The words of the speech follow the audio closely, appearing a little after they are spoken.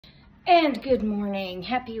And good morning.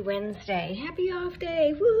 Happy Wednesday. Happy off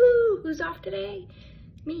day. Woohoo! Who's off today?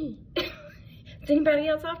 Me. Is anybody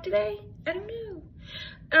else off today? I don't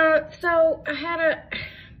know. So I had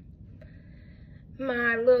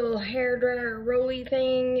my little hairdryer rolly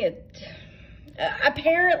thing. It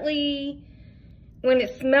apparently, when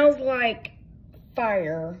it smells like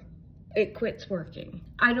fire, it quits working.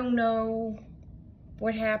 I don't know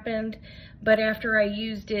what happened, but after I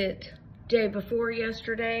used it day before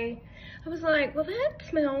yesterday, I was like, well, that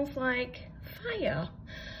smells like fire.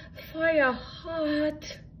 Fire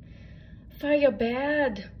hot. Fire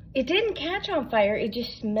bad. It didn't catch on fire. It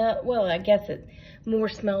just smelled, well, I guess it more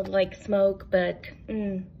smelled like smoke, but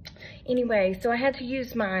anyway, so I had to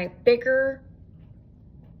use my bigger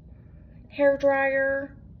hair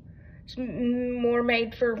dryer. It's more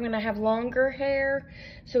made for when I have longer hair,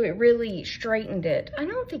 so it really straightened it. I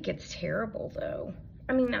don't think it's terrible though.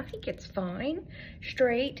 I mean, I think it's fine,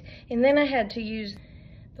 straight. And then I had to use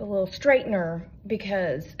the little straightener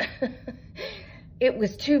because it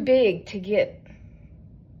was too big to get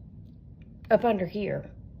up under here.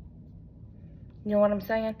 You know what I'm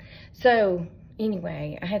saying? So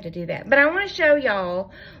anyway, I had to do that. But I want to show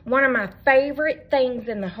y'all one of my favorite things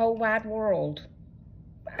in the whole wide world.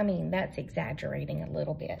 I mean, that's exaggerating a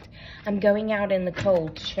little bit. I'm going out in the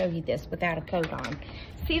cold to show you this without a coat on.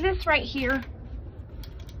 See this right here?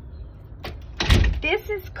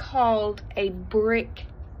 This is called a brick,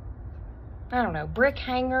 I don't know, brick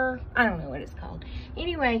hanger. I don't know what it's called.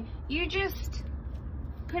 Anyway, you just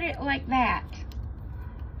put it like that,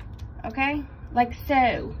 okay? Like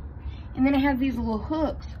so. And then it has these little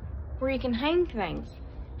hooks where you can hang things.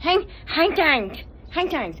 Hang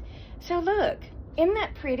things. So look, isn't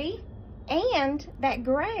that pretty? And that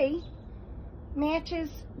gray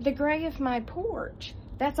matches the gray of my porch.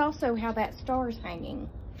 That's also how that star's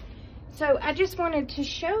hanging. So I just wanted to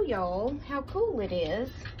show y'all how cool it is.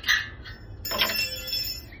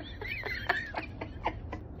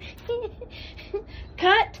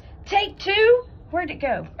 Cut, take two. Where'd it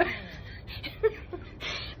go?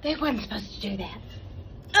 They wasn't supposed to do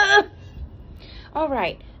that. All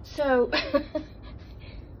right, so,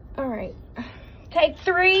 all right, take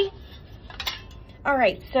three. All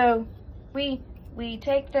right, so we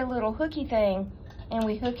take the little hooky thing and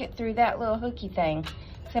we hook it through that little hooky thing.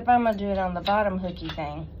 Except I'm gonna do it on the bottom hooky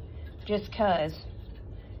thing, just cause.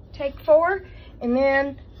 Take four, and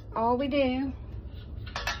then all we do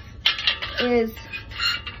is,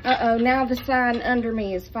 uh-oh, now the sign under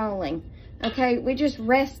me is falling. Okay, we just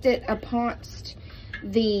rest it against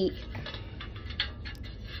the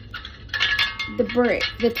brick,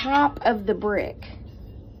 the top of the brick,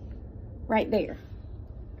 right there.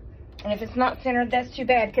 And if it's not centered, that's too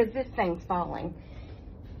bad, because this thing's falling.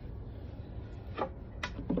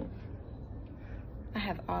 I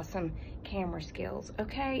have awesome camera skills,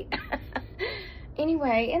 okay?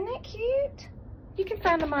 Anyway, isn't that cute? You can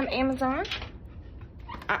find them on Amazon.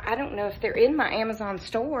 I don't know if they're in my Amazon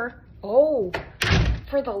store. Oh,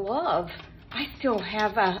 for the love, I still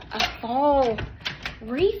have a fall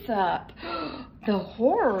wreath up. The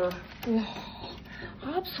horror,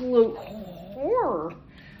 absolute horror.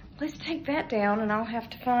 Let's take that down and I'll have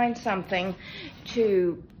to find something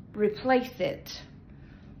to replace it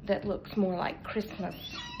that looks more like Christmas.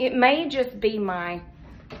 It may just be I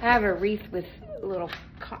have a wreath with little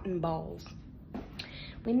cotton balls.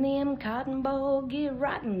 When them cotton balls get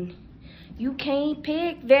rotten, you can't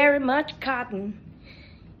pick very much cotton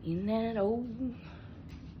in that old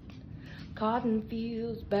cotton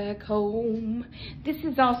fields back home. This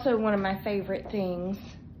is also one of my favorite things.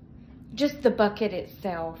 Just the bucket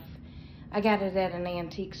itself. I got it at an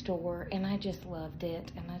antique store and I just loved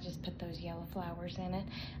it, and I just put those yellow flowers in it.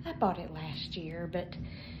 I bought it last year, but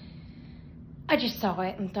I just saw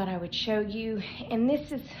it and thought I would show you. And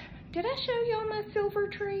this is, did I show y'all my silver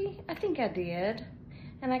tree? I think I did.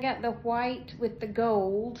 And I got the white with the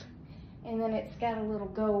gold, and then it's got a little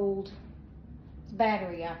gold, it's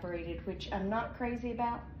battery operated, which I'm not crazy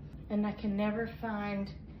about, and I can never find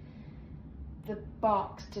the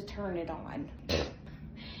box to turn it on.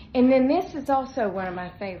 And then this is also one of my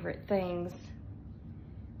favorite things.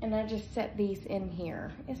 And I just set these in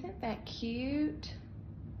here. Isn't that cute?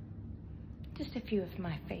 Just a few of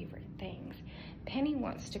my favorite things. Penny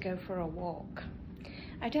wants to go for a walk.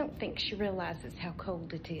 I don't think she realizes how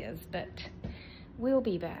cold it is, but we'll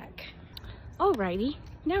be back. Alrighty,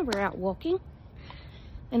 now we're out walking.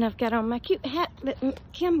 And I've got on my cute hat that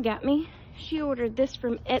Kim got me. She ordered this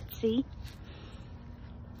from Etsy.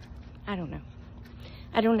 I don't know.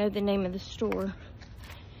 I don't know the name of the store,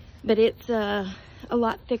 but it's a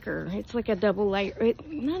lot thicker. It's like a double layer,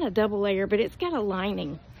 not a double layer, but it's got a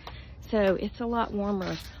lining. So it's a lot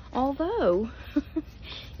warmer. Although,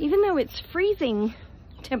 even though it's freezing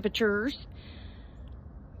temperatures,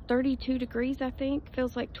 32 degrees, I think,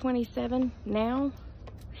 feels like 27 now.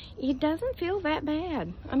 It doesn't feel that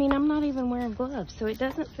bad. I mean, I'm not even wearing gloves, so it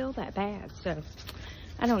doesn't feel that bad. So,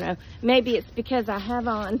 I don't know. Maybe it's because I have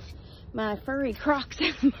on my furry Crocs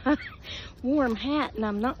and my warm hat and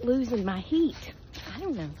I'm not losing my heat. I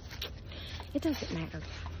don't know. It doesn't matter.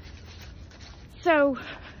 So,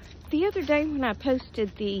 the other day when I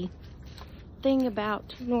posted the thing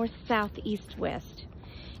about north, south, east, west.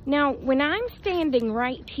 Now, when I'm standing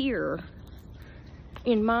right here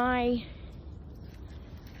in my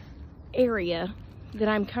area that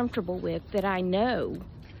I'm comfortable with, that I know,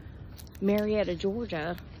 Marietta,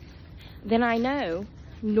 Georgia, then I know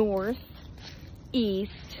north,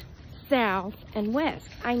 east, south, and west.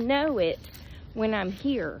 I know it when I'm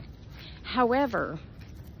here. However,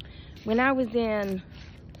 when I was in,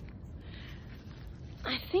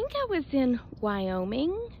 I think I was in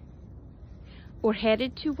Wyoming, or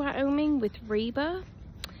headed to Wyoming with Reba,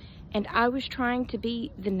 and I was trying to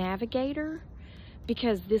be the navigator,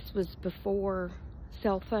 because this was before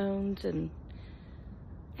cell phones and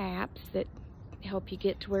apps that help you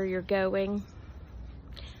get to where you're going.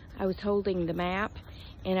 I was holding the map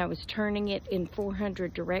and I was turning it in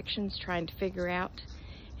 400 directions, trying to figure out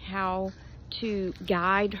how to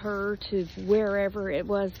guide her to wherever it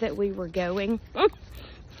was that we were going.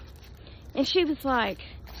 And she was like,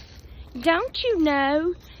 don't you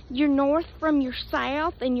know you're north from your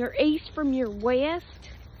south and you're east from your west?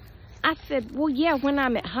 I said, well, yeah, when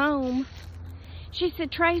I'm at home. She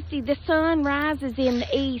said, Tracy, the sun rises in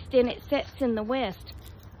the east and it sets in the west.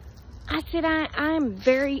 I said, I'm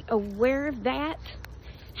very aware of that.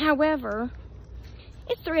 However,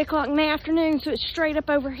 it's 3 o'clock in the afternoon, so it's straight up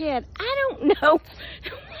overhead. I don't know.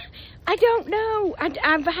 I don't know.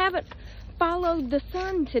 I haven't followed the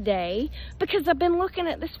sun today because I've been looking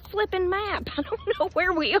at this flipping map. I don't know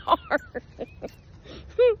where we are.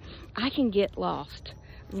 I can get lost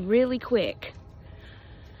really quick.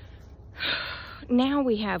 Now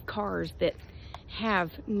we have cars that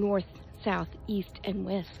have north, south, east, and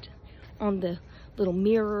west on the little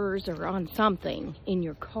mirrors or on something in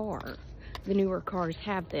your car. The newer cars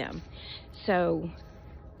have them. So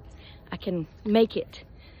I can make it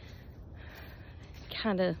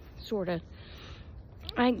kind of, sort of,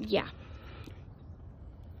 yeah.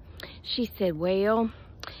 She said, well,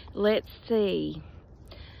 let's see.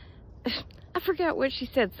 I forgot what she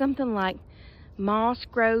said. Something like moss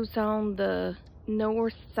grows on the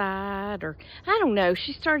north side, or I don't know.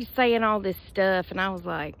 She started saying all this stuff and I was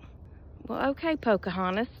like, well, okay,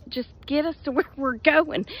 Pocahontas, just get us to where we're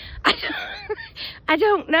going. I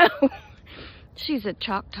don't know. She's a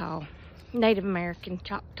Choctaw, Native American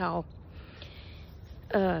Choctaw,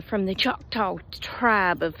 from the Choctaw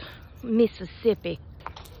tribe of Mississippi.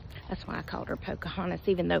 That's why I called her Pocahontas,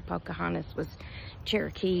 even though Pocahontas was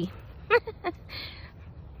Cherokee.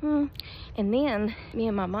 And then me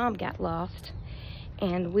and my mom got lost,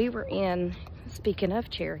 and we were in, speaking of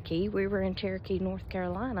Cherokee, we were in Cherokee, North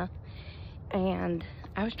Carolina, and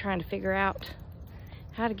I was trying to figure out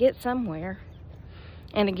how to get somewhere.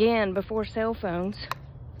 And again, before cell phones,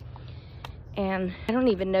 and I don't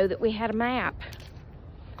even know that we had a map,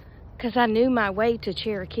 because I knew my way to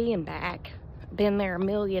Cherokee and back. Been there a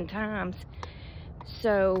million times.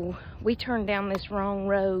 So we turned down this wrong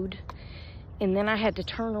road, and then I had to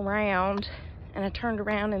turn around, and I turned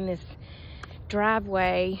around in this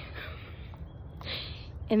driveway,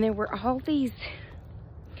 and there were all these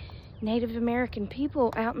Native American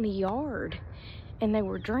people out in the yard, and they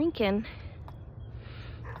were drinking,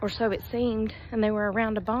 or so it seemed, and they were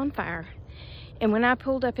around a bonfire. And when I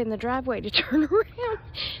pulled up in the driveway to turn around,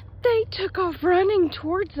 they took off running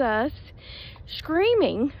towards us,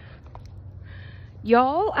 screaming.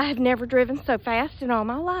 Y'all, I have never driven so fast in all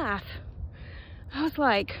my life. I was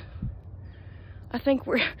like, I think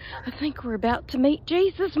we're about to meet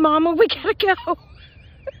Jesus, Mama. We gotta go.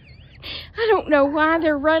 I don't know why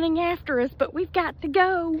they're running after us, but we've got to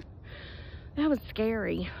go. That was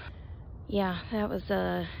scary. Yeah, that was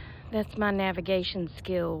that's my navigation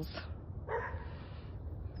skills.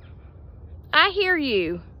 I hear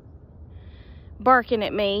you barking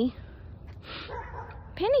at me.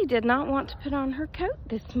 Penny did not want to put on her coat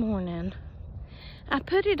this morning. I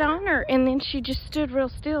put it on her, and then she just stood real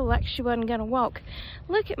still like she wasn't gonna walk.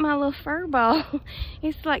 Look at my little fur ball.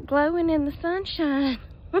 It's like glowing in the sunshine.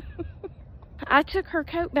 I took her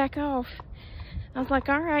coat back off. I was like,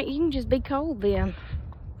 all right, you can just be cold then.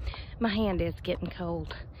 My hand is getting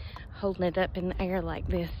cold, holding it up in the air like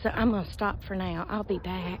this, so I'm gonna stop for now. I'll be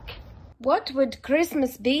back. What would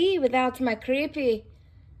Christmas be without my creepy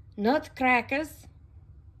nutcrackers?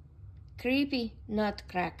 Creepy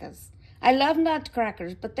nutcrackers. I love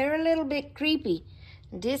nutcrackers, but they're a little bit creepy.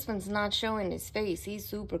 This one's not showing his face. He's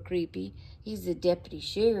super creepy. He's the deputy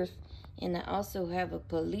sheriff. And I also have a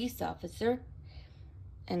police officer.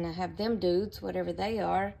 And I have them dudes, whatever they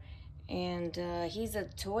are. And he's a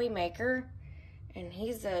toy maker. And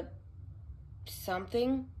he's a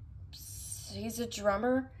something. He's a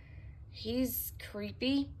drummer. He's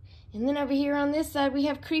creepy. And then over here on this side, we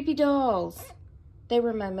have creepy dolls. They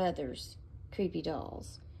were my mother's creepy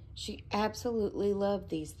dolls. She absolutely loved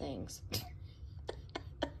these things.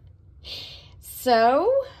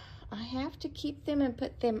 So, I have to keep them and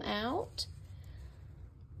put them out.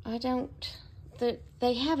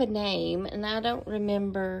 They have a name, and I don't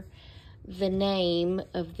remember the name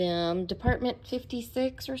of them. Department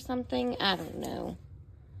 56 or something? I don't know.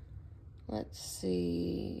 Let's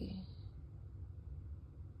see.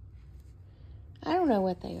 I don't know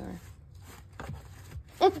what they are.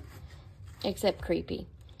 Except creepy.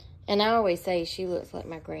 And I always say she looks like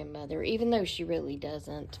my grandmother, even though she really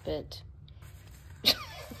doesn't, but I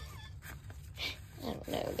don't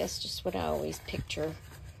know. That's just what I always picture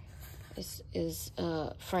is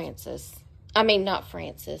Frances. I mean, not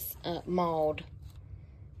Frances, Maud.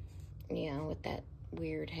 Yeah, with that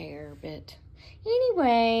weird hair, but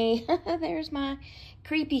anyway, there's my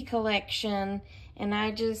creepy collection, and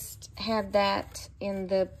I just had that in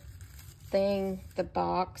the thing, the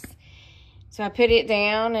box. So I put it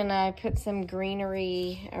down, and I put some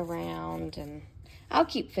greenery around, and I'll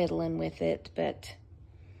keep fiddling with it, but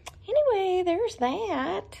anyway, there's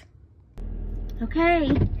that.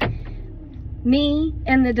 Okay, me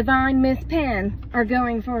and the Divine Miss Penn are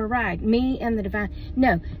going for a ride.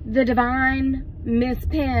 The Divine Miss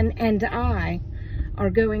Penn and I are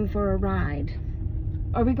going for a ride.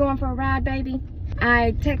 Are we going for a ride, baby?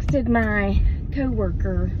 I texted my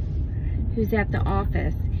coworker who's at the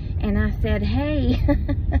office, and I said, hey,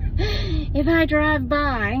 if I drive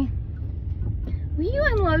by, will you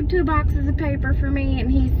unload 2 boxes of paper for me?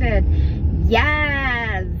 And he said,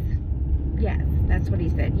 yes. Yes, that's what he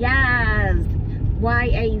said. Yes.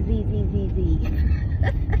 Y-A-Z-Z-Z-Z.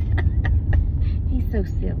 He's so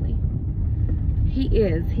silly. He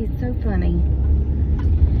is. He's so funny.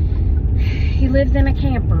 He lives in a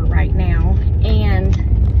camper right now, and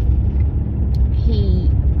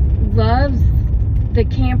he loves the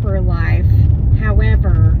camper life.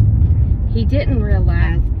 However, he didn't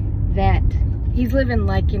realize that he's living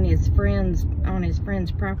like in his friend's, on his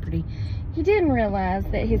friend's property. He didn't realize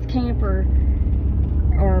that his camper,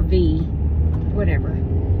 RV, whatever,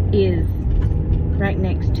 is right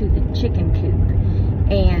next to the chicken coop.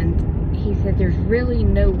 And he said there's really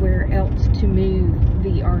nowhere else to move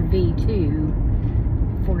the RV to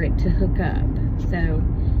for it to hook up. So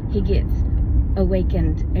he gets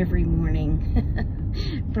awakened every morning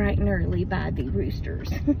bright and early by the roosters.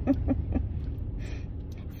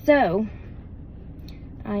 So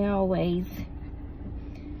I always,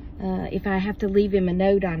 if I have to leave him a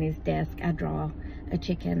note on his desk, I draw a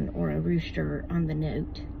chicken or a rooster on the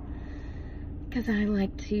note, because I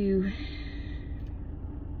like to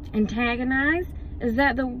antagonize. Is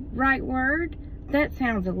that the right word? That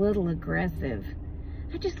sounds a little aggressive.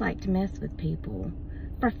 I just like to mess with people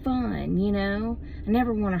for fun, you know. I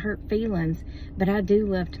never want to hurt feelings, but I do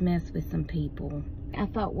love to mess with some people. I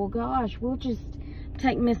thought, well, gosh, we'll just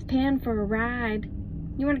take Miss Penn for a ride.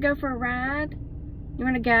 You want to go for a ride? You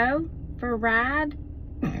want to go for a ride?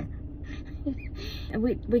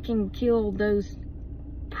 we can kill those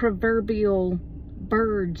proverbial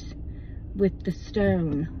birds with the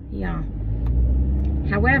stone. Yeah.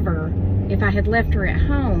 However, if I had left her at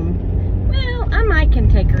home, well, I might can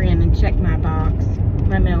take her in and check my box,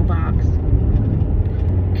 my mailbox.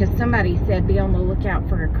 Because somebody said be on the lookout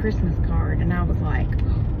for a Christmas card, and I was like,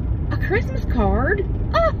 a Christmas card?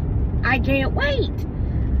 Oh, I can't wait.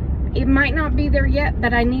 It might not be there yet,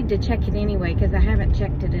 but I need to check it anyway, because I haven't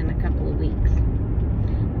checked it in a couple of weeks.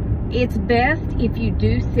 It's best if you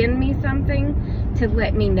do send me something to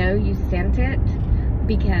let me know you sent it,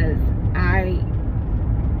 because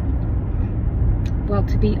well,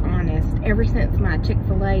 to be honest, ever since my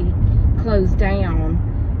Chick-fil-A closed down,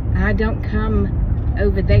 I don't come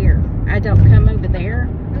over there. I don't come over there.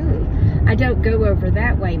 Ooh. I don't go over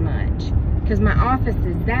that way much, because my office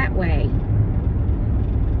is that way.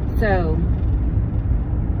 So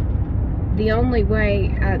the only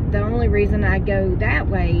reason I go that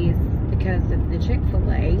way is because of the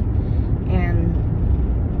Chick-fil-A, and,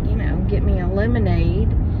 you know, get me a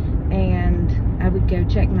lemonade, and I would go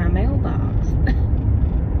check my mailbox.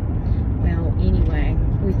 Well, anyway,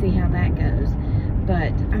 We see how that goes.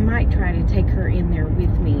 But I might try to take her in there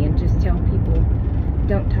with me and just tell people,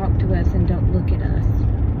 don't talk to us and don't look at us.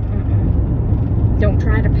 Don't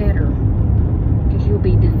try to pet her, because you'll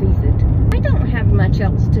be deceased. I don't have much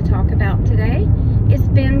else to talk about today. It's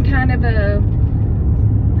been kind of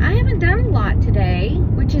I haven't done a lot today,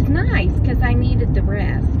 which is nice because I needed the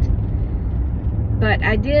rest. But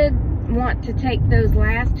I did want to take those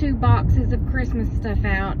last 2 boxes of Christmas stuff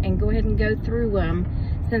out and go ahead and go through them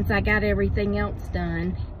since I got everything else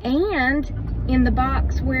done. And in the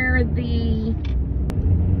box where the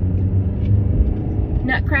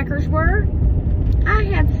nutcrackers were, I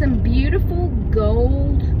had some beautiful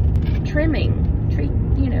gold trimming,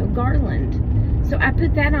 garland. So I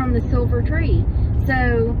put that on the silver tree.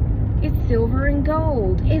 So it's silver and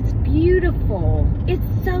gold. It's beautiful. It's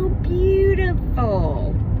so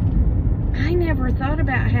beautiful. I never thought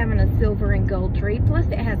about having a silver and gold tree. Plus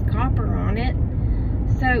it has copper on it.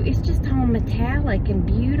 So it's just all metallic and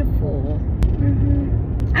beautiful.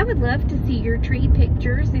 I would love to see your tree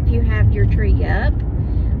pictures if you have your tree up,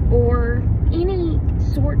 or any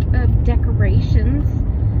sort of decorations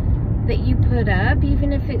that you put up,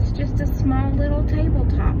 even if it's just a small little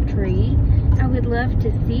tabletop tree. I would love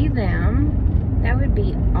to see them. That would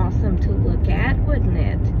be awesome to look at, wouldn't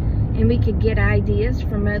it? And we could get ideas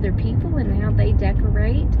from other people and how they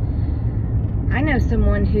decorate. I know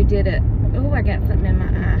someone who did a, oh, I got something in my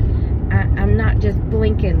eye. I'm not just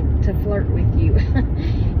blinking to flirt with you.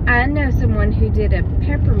 I know someone who did a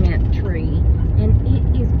peppermint tree, and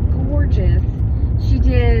it is gorgeous. She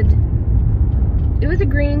did, it was a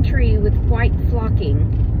green tree with white flocking,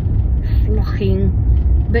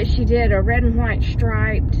 but she did a red and white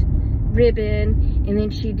striped ribbon, and then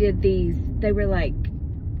she did these, they were like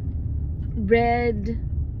red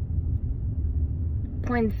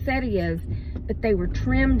poinsettias, but they were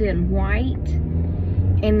trimmed in white.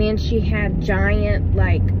 And then she had giant,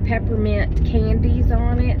 like, peppermint candies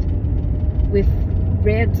on it with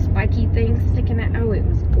red spiky things sticking out. Oh, it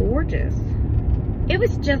was gorgeous. It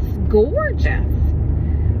was just gorgeous.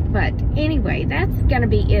 But anyway, that's going to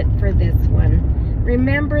be it for this one.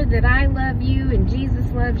 Remember that I love you and Jesus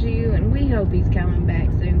loves you, and we hope he's coming back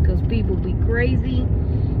soon, because people be crazy.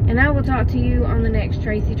 And I will talk to you on the next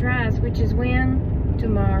Tracy Tries, which is when?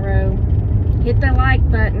 Tomorrow. Hit the like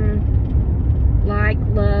button. Like,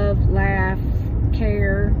 love, laugh,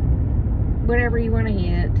 care, whatever you want to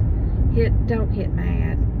hit. Don't hit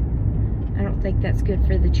mad. I don't think that's good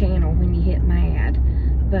for the channel when you hit mad.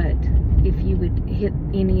 But if you would hit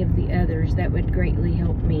any of the others, that would greatly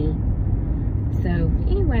help me. So,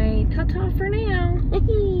 anyway, ta-ta for now.